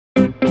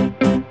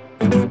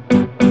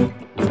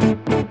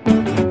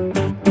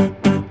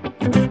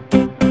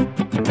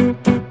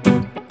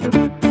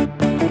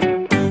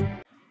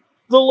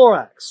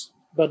Lorax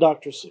by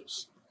Dr.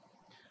 Seuss.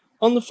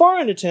 On the far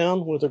end of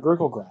town where the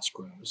gurgle grass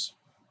grows,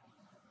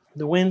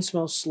 the wind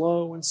smells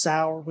slow and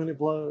sour when it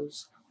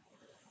blows.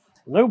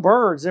 No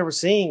birds ever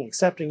sing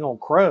excepting old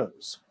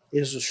crows. It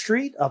is the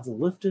street of the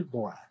lifted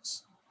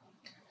Lorax.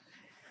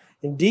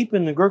 And deep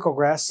in the gurgle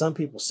grass, some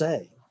people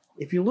say,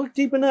 if you look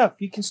deep enough,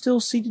 you can still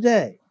see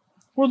today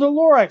where the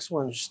Lorax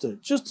once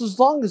stood, just as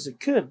long as it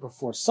could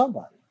before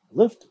somebody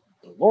lifted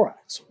the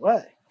Lorax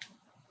away.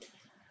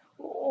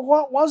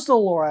 What was the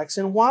Lorax,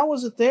 and why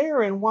was it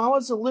there, and why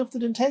was it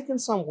lifted and taken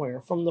somewhere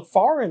from the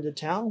far end of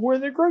town where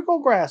the gurgle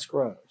grass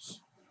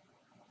grows?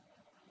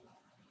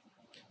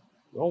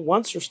 Well,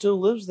 Oncer still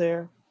lives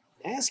there.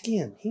 Ask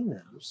him, he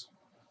knows.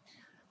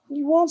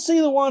 You won't see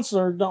the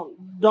Oncer,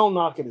 don't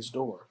knock at his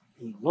door.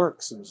 He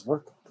lurks in his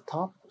lurk at the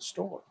top of the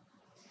store.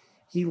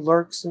 He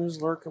lurks in his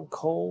lurkum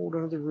cold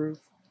under the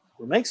roof,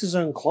 or makes his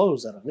own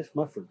clothes out of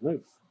Mufford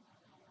Moof.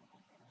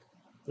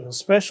 On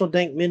special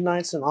dank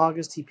midnights in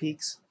August he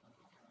peeks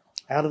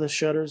out of the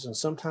shutters, and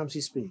sometimes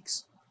he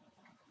speaks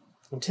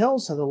and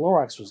tells how the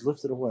Lorax was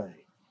lifted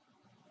away.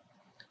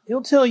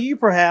 He'll tell you,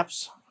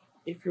 perhaps,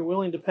 if you're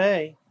willing to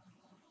pay.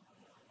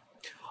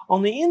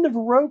 On the end of a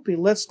rope he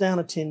lets down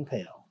a tin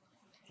pail,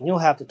 and you'll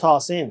have to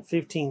toss in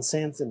 15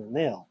 cents in a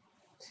nail,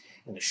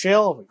 and a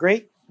shell of a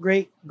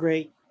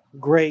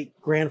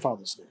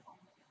great-great-great-great-grandfather snail.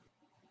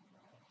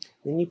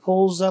 Then he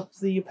pulls up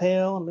the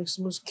pail and makes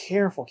the most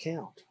careful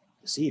count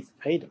to see if you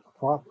paid him a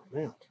proper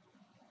amount.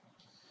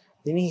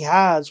 Then he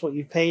hides what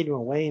you've paid him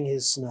away in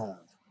his snub,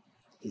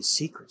 his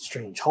secret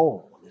strange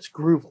hole in his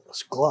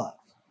grooveless glove.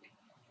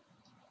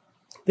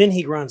 Then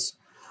he grunts,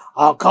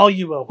 I'll call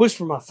you a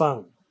whisper my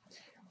phone.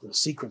 The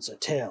secrets I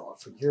tell are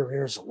for your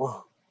ears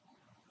alone.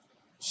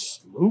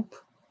 Sloop.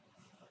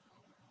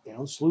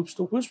 Down sloops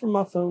the whisper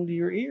my phone to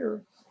your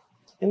ear.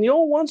 And the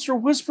old Oncer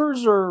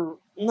whispers are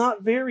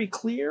not very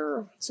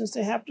clear, since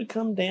they have to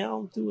come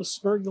down through a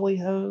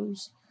snurgly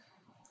hose.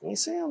 And he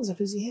sounds as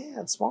if he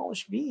had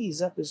smallish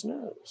bees up his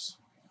nose.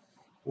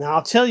 Now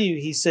I'll tell you,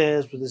 he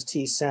says, with his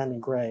teeth sounding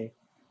gray,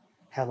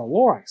 how the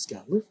Lorax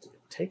got lifted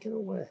and taken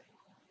away.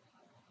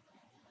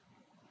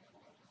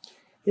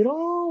 It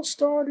all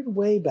started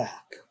way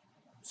back,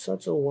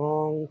 such a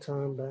long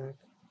time back.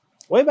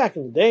 Way back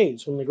in the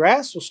days when the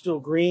grass was still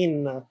green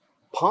and the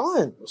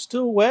pond was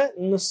still wet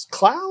and the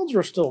clouds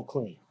were still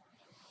clean.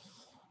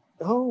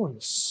 Oh, and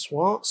the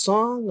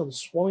song of the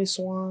swanny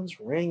swans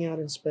rang out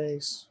in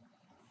space.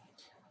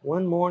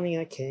 One morning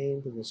I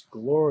came to this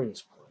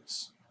glorious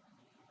place,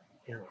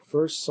 and I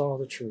first saw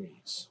the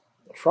trees,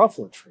 the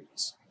truffle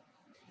trees.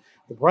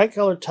 The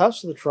bright-colored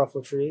tufts of the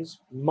truffle trees,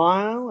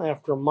 mile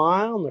after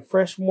mile in the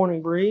fresh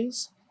morning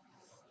breeze.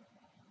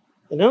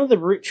 And under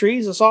the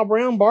trees I saw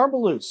brown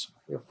barbaloots.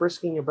 They were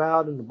frisking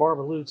about in the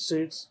barbaloot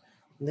suits,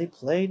 and they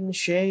played in the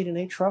shade and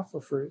ate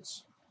truffle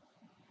fruits.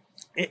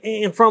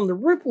 And from the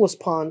rippleless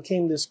pond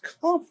came this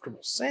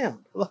comfortable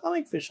sound of the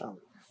hummingfish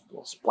humming, a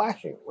little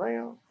splashing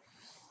around.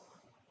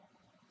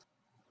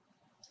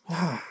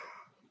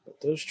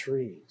 But those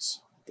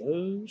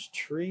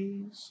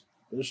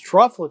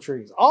truffle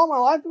trees, all my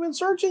life I've been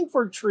searching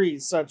for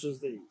trees such as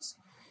these.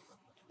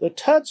 The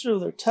touch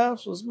of their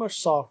tufts was much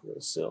softer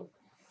than silk,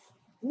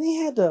 and they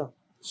had the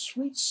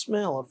sweet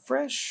smell of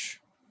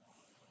fresh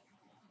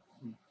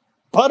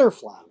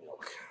butterfly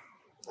milk.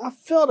 I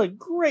felt a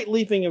great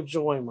leaping of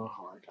joy in my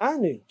heart. I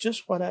knew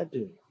just what I'd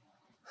do.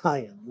 I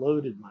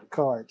unloaded my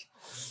cart.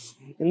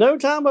 In no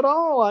time at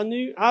all,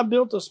 I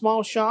built a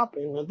small shop,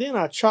 and then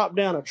I chopped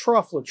down a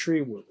truffle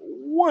tree with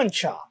one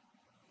chop.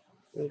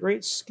 With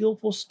great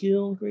skillful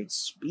skill, great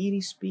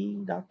speedy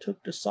speed, I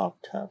took the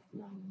soft tuft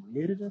and I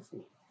knitted a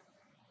thread.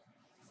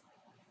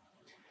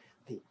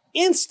 The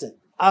instant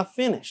I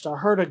finished, I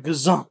heard a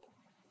gazump.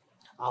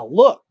 I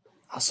looked.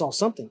 I saw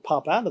something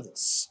pop out of the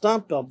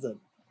stump of the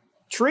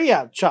tree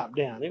I've chopped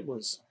down. It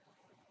was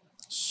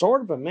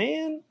sort of a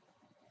man.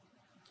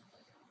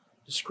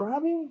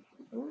 Describe him?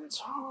 Oh, it's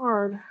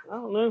hard. I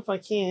don't know if I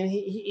can.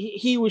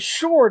 He was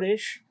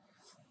shortish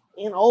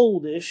and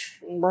oldish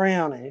and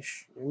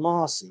brownish and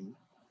mossy.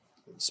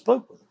 He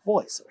spoke with a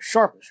voice that was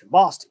sharpish and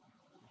bossy.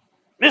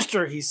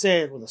 Mister, he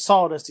said with a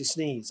sawdusty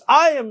sneeze,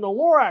 I am the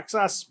Lorax.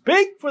 I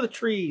speak for the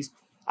trees.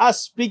 I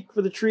speak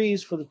for the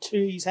trees, for the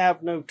trees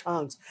have no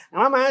tongues.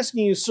 And I'm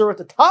asking you, sir, at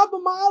the top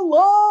of my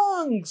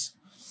lungs.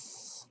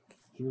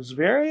 He was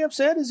very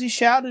upset as he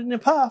shouted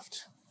and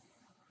puffed.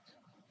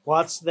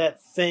 What's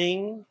that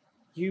thing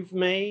you've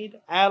made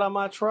out of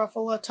my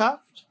truffle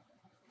tuft?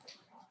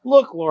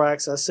 Look,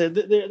 Lorax, I said,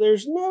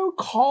 there's no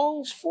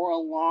cause for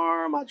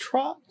alarm. I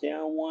chopped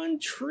down one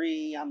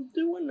tree. I'm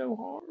doing no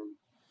harm.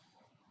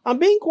 I'm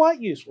being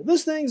quite useful.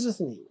 This thing's a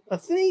thing. A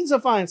thing's a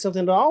fine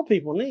something that all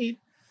people need.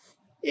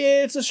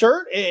 It's a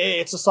shirt,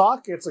 it's a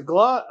sock, it's a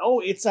glove, oh,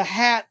 it's a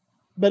hat,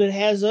 but it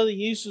has other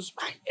uses.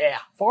 Yeah,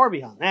 far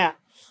beyond that.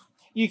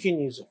 You can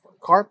use it for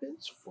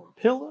carpets, for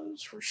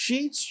pillows, for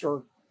sheets,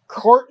 or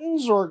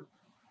curtains, or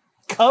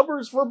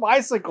covers for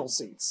bicycle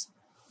seats.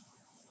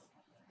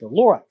 The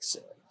Lorax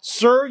said,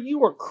 Sir,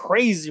 you are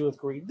crazy with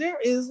greed. There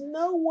is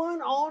no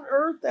one on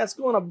earth that's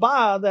going to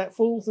buy that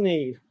fool's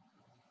need.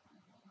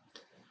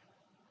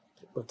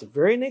 But the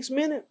very next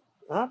minute,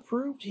 I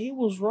proved he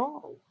was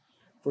wrong.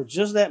 For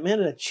just that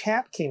minute, a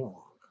chap came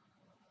along.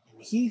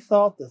 And he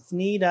thought the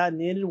thneed I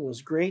knitted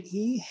was great.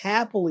 He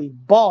happily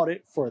bought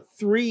it for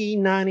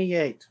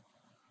 $3.98.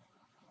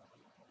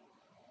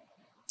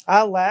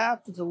 I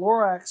laughed at the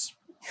Lorax.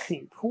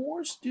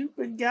 Poor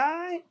stupid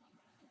guy.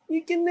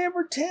 You can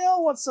never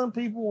tell what some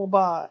people will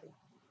buy.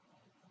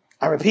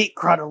 I repeat,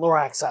 cried the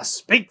Lorax, I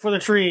speak for the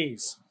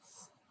trees.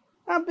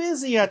 I'm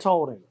busy, I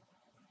told him.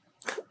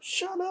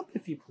 Shut up,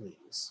 if you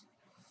please.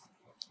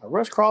 I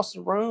rushed across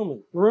the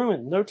room and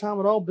in no time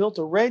at all built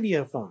a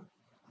radio phone.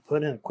 I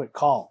put in a quick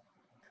call.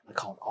 I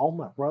called all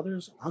my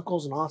brothers and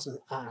uncles and aunts, and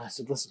I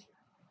said, listen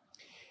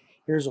here.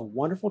 Here's a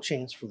wonderful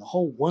chance for the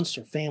whole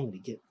Wunster family to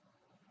get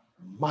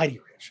mighty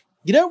rich.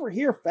 Get over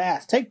here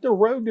fast. Take the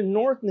road to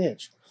North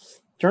Nitch.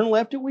 Turn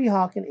left at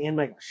Weehawken and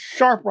make a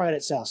sharp right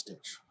at South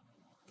Stitch.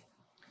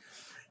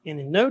 And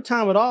in no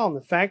time at all in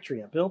the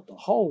factory I built, the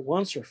whole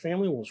Wunster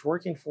family was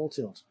working full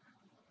tilt.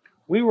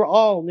 We were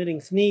all knitting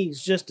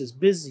thneeds just as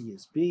busy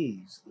as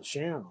bees, the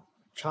shell,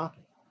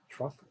 chopping,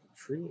 truffling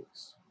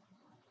trees.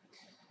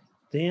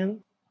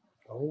 Then,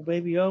 oh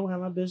baby, oh, how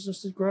my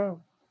business did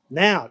grow.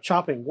 Now,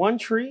 chopping one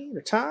tree at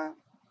a time,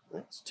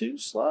 that's too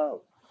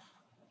slow.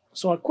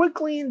 So I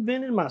quickly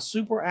invented my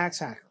super axe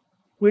hacker,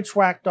 which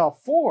whacked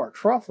off 4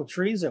 truffle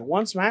trees at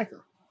one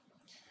smacker.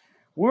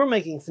 We were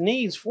making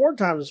thneeds 4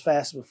 times as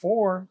fast as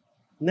before,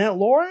 and that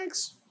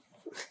Lorax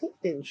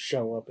didn't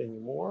show up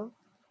anymore.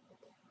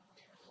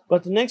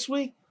 But the next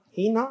week,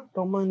 he knocked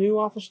on my new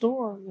office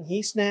door, and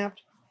he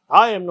snapped,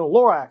 I am no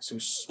Lorax who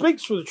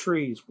speaks for the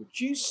trees,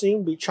 which you seem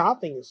to be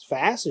chopping as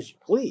fast as you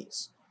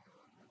please.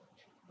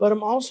 But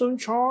I'm also in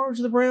charge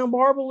of the brown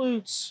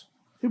barbaloots,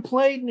 who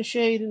played in the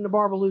shade in the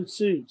barbaloot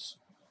suits,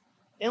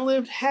 and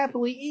lived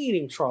happily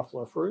eating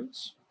truffler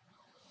fruits.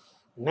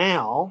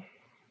 Now,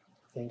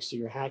 thanks to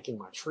your hacking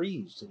my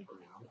trees to the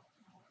ground,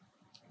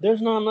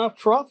 there's not enough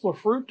truffler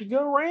fruit to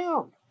go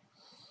around.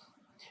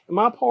 And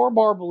my poor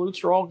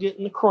barbaloots are all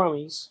getting the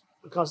crummies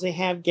because they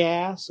have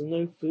gas and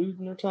no food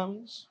in their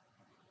tummies.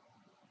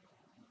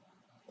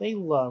 They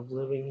love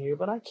living here,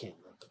 but I can't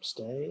let them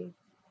stay.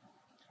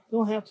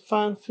 They'll have to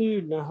find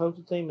food, and I hope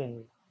that they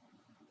may.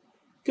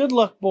 Good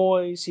luck,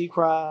 boys, he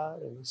cried,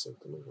 and he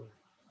sent them away.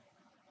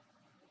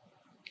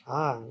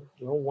 I,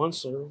 the old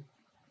Wunster,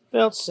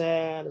 felt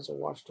sad as I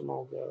watched them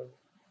all go.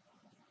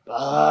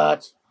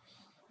 But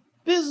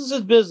business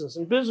is business,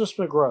 and business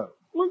may grow,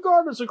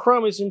 regardless of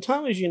crummies and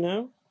tummies, you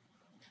know.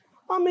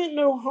 I meant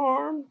no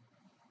harm.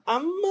 I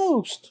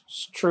most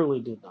truly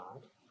did not.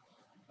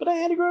 But I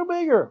had to grow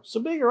bigger,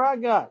 so bigger I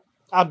got.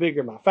 I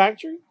biggered my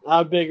factory,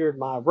 I biggered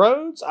my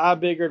roads, I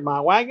biggered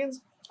my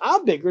wagons, I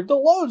biggered the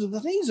loads of the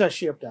things I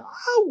shipped out.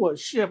 I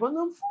was shipping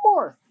them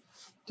forth.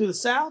 To the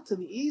south, to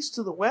the east,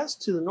 to the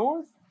west, to the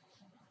north.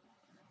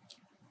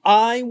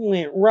 I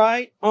went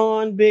right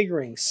on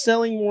biggering,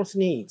 selling more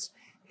thneeds.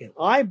 And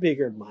I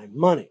biggered my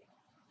money,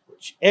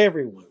 which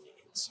everyone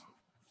needs.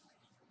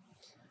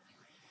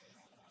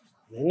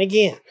 Then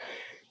again,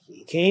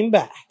 he came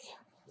back.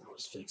 I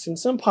was fixing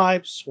some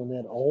pipes when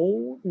that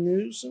old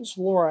nuisance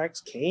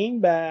Lorax came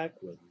back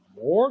with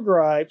more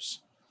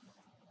gripes.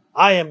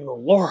 I am no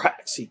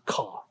Lorax, he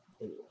coughed,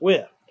 and he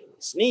whiffed, and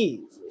he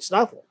sneezed, and he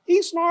snuffled.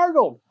 He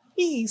snargled,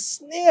 he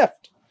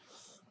sniffed.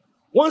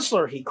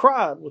 Wunstler, he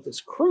cried with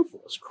his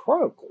crufulous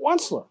croak.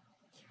 Wunstler,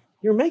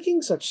 you're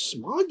making such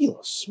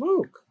smogulous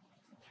smoke.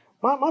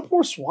 My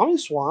poor swami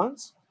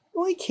swans,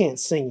 well, they can't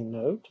sing a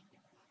note.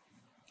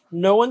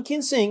 No one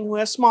can sing who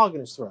has smog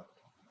in his throat.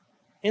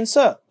 And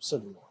so,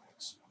 said the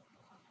Lorax,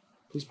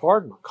 please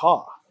pardon my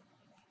cough.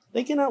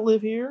 They cannot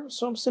live here,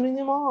 so I'm sending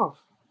them off.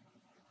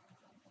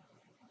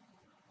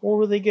 Where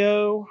will they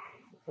go?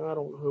 I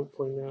don't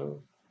hopefully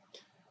know.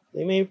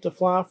 They may have to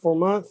fly for a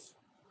month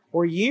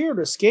or a year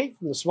to escape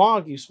from the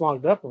smog you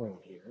smogged up around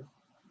here.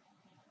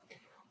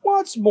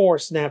 What's more,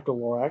 snapped the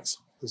Lorax,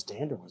 his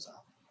dander was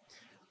up.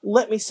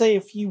 Let me say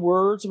a few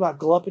words about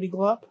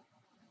Gluppity-Glup.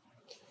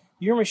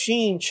 Your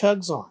machine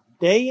chugs on,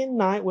 day and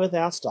night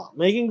without stop,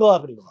 making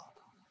Gluppity-Glup.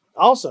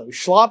 Also,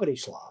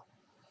 Schloppity-Schlop.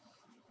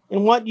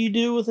 And what do you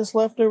do with this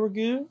leftover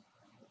goo?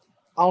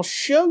 I'll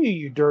show you,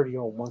 you dirty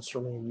old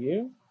monster-man,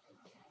 you.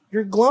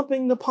 You're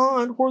glumping the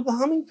pond where the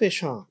humming fish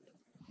hummed.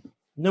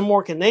 No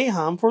more can they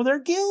hum, for their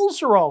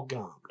gills are all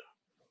gummed.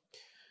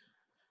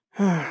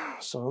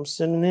 So I'm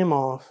sending them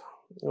off.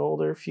 Oh,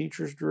 their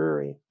future's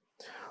dreary.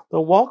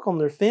 They'll walk on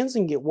their fins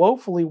and get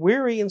woefully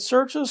weary in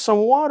search of some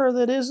water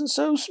that isn't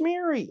so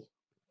smeary.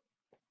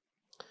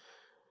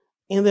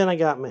 And then I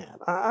got mad.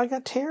 I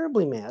got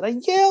terribly mad. I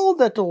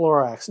yelled at the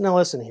Lorax. Now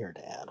listen here,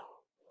 Dad.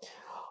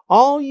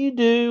 All you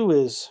do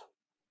is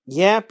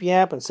yap,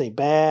 yap, and say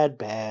bad,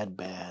 bad,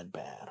 bad,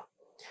 bad.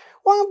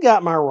 Well, I've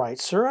got my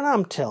rights, sir, and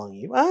I'm telling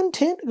you, I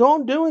intend to go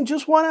on doing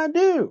just what I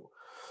do.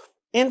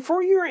 And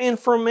for your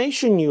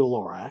information, you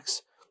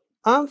Lorax,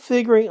 I'm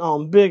figuring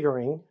on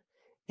biggering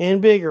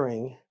and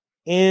biggering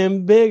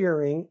and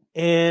biggering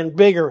and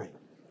biggering,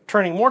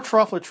 turning more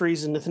truffle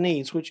trees into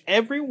needs, which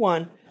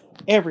everyone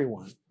needs.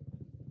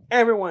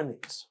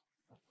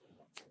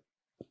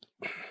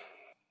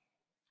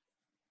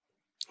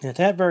 And at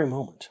that very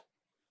moment,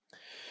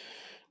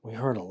 we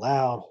heard a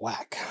loud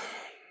whack.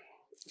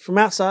 From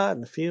outside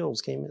in the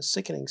fields came a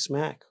sickening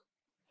smack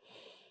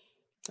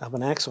of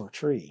an axe on a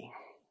tree.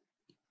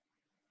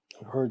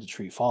 We heard the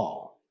tree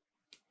fall.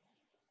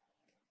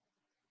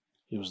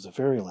 It was the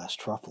very last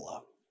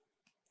truffle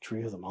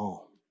tree of them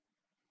all.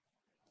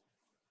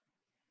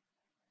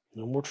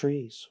 No more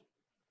trees.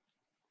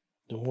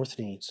 No more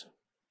needs.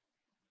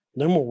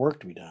 No more work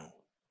to be done.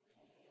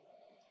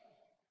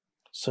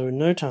 So in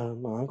no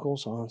time, my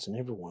uncles, aunts, and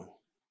everyone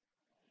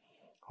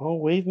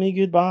all waved me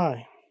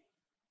goodbye.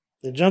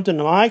 They jumped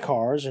into my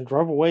cars and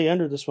drove away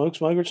under the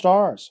smoke-smothered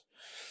stars.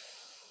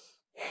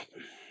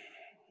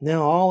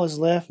 Now all is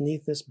left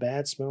beneath this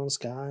bad-smelling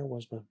sky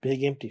was my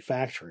big empty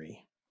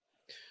factory,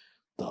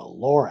 the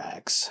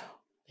Lorax,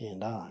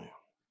 and I.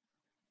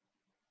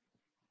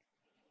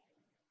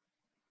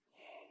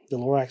 The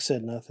Lorax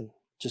said nothing,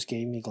 just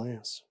gave me a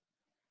glance.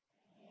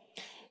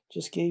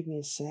 Just gave me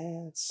a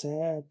sad,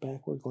 sad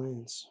backward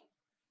glance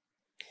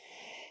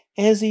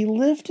as he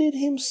lifted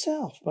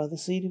himself by the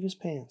seat of his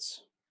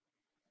pants.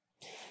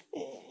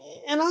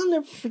 And I'll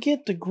never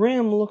forget the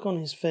grim look on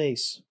his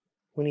face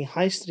when he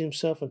hoisted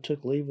himself and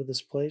took leave of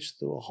this place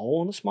through a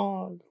hole in the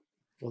smog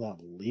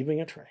without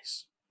leaving a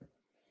trace.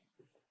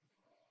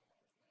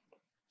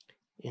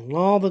 And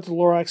all that the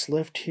Lorax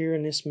left here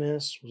in this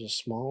mess was a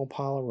small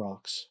pile of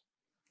rocks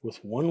with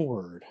one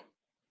word: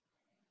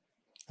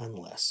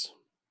 unless.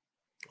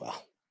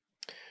 Well,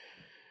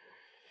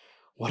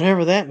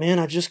 whatever that meant,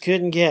 I just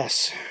couldn't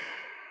guess.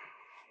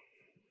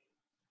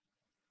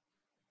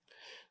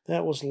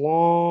 That was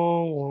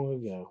long, long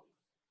ago.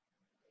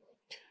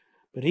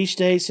 But each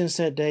day since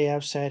that day,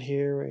 I've sat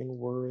here and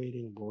worried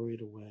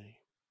away.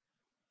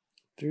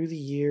 Through the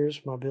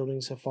years, my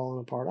buildings have fallen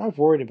apart. I've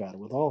worried about it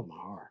with all of my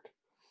heart.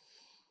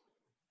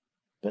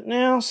 But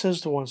now,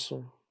 says the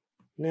Onceler,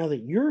 now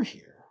that you're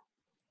here,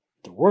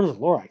 the word of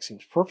the Lorax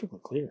seems perfectly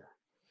clear.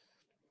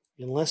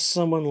 Unless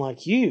someone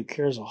like you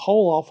cares a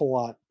whole awful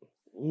lot,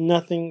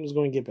 nothing is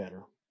going to get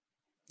better.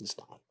 It's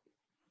not.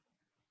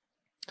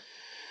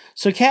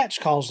 So catch,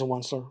 calls the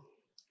Onceler.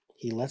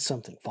 He lets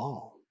something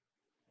fall.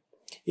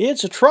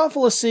 It's a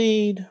truffle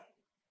seed.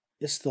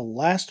 It's the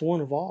last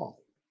one of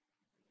all.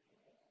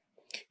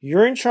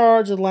 You're in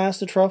charge of the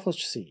last of truffle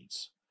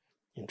seeds.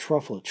 And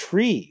truffle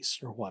trees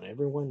are what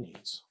everyone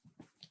needs.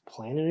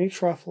 Plant a new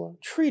truffle,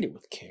 treat it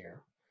with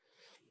care.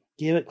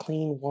 Give it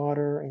clean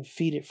water and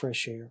feed it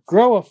fresh air.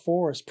 Grow a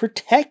forest,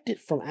 protect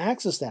it from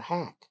axes that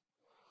hack.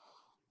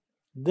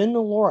 Then the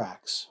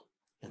Lorax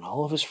and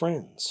all of his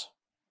friends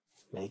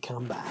may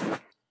come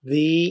back.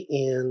 The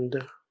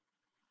end.